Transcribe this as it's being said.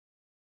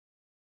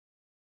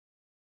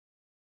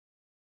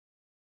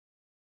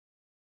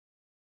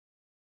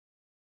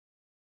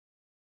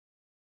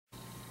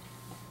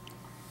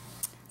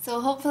So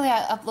hopefully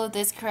I upload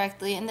this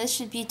correctly, and this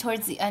should be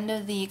towards the end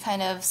of the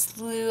kind of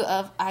slew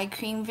of eye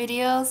cream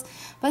videos.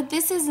 But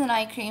this is an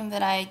eye cream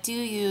that I do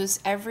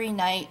use every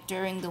night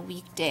during the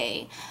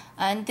weekday.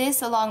 And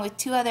this, along with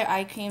two other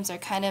eye creams, are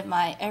kind of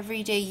my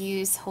everyday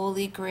use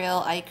holy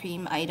grail eye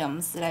cream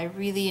items that I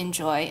really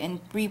enjoy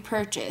and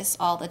repurchase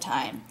all the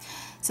time.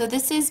 So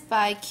this is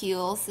by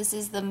Kiehls. This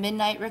is the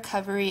Midnight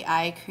Recovery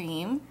Eye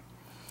Cream.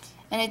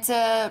 And it's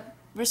a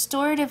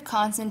restorative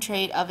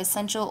concentrate of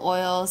essential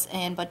oils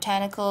and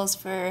botanicals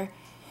for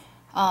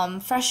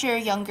fresher,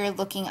 younger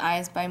looking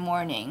eyes by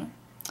morning.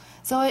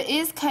 So it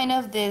is kind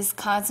of this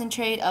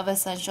concentrate of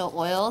essential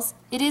oils.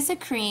 It is a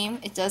cream.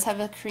 It does have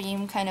a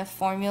cream kind of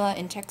formula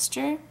and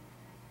texture.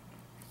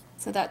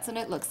 So that's what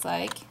it looks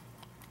like.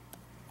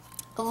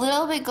 A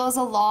little bit goes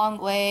a long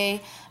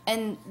way,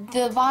 and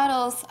the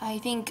bottles, I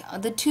think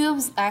the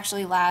tubes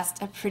actually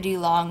last a pretty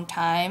long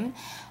time,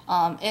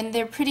 and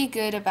they're pretty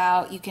good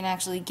about, you can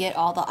actually get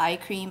all the eye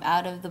cream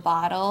out of the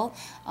bottle.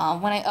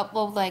 When I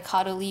upload like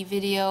how to leave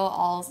video,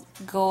 I'll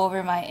go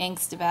over my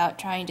angst about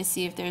trying to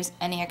see if there's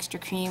any extra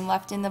cream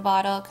left in the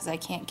bottle because I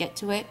can't get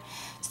to it.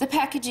 So the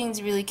packaging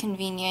is really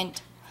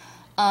convenient.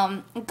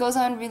 It goes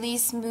on really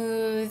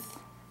smooth.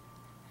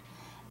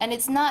 And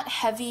it's not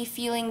heavy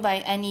feeling by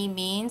any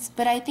means,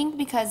 but I think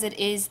because it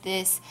is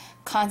this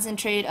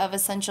concentrate of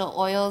essential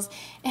oils,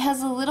 it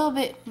has a little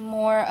bit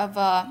more of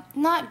a,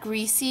 not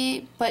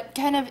greasy, but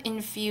kind of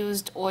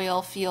infused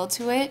oil feel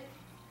to it.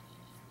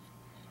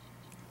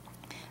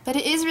 But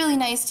it is really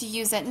nice to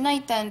use at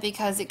night then,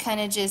 because it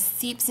kind of just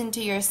seeps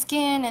into your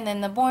skin, and then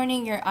in the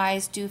morning your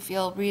eyes do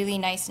feel really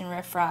nice and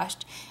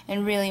refreshed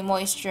and really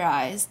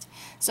moisturized.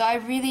 So I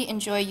really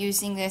enjoy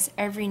using this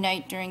every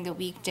night during the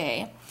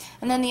weekday.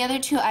 And then the other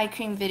two eye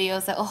cream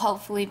videos that will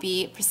hopefully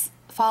be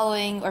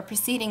following or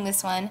preceding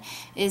this one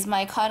is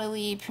my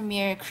Caudalie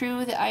Premier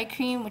Crew, the eye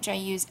cream, which I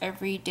use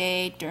every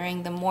day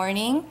during the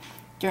morning,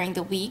 during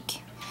the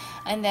week.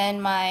 And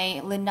then my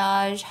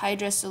Laneige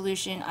Hydra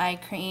Solution eye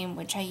cream,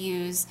 which I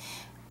use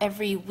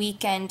every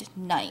weekend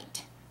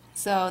night.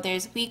 So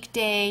there's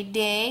weekday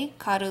day,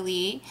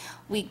 Caudalie,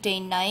 weekday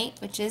night,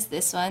 which is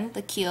this one,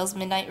 the Kiehls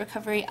Midnight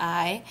Recovery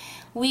Eye.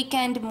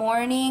 Weekend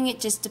morning,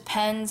 it just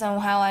depends on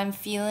how I'm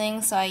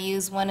feeling, so I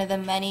use one of the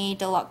many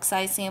deluxe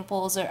size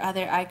samples or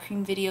other eye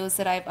cream videos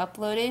that I've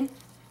uploaded.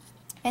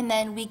 And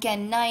then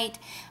weekend night,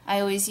 I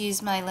always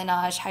use my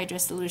Laneige Hydra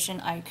Solution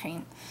eye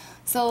cream.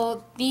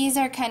 So these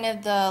are kind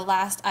of the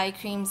last eye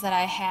creams that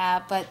I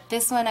have, but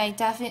this one I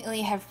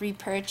definitely have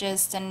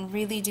repurchased and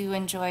really do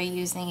enjoy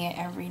using it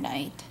every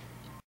night.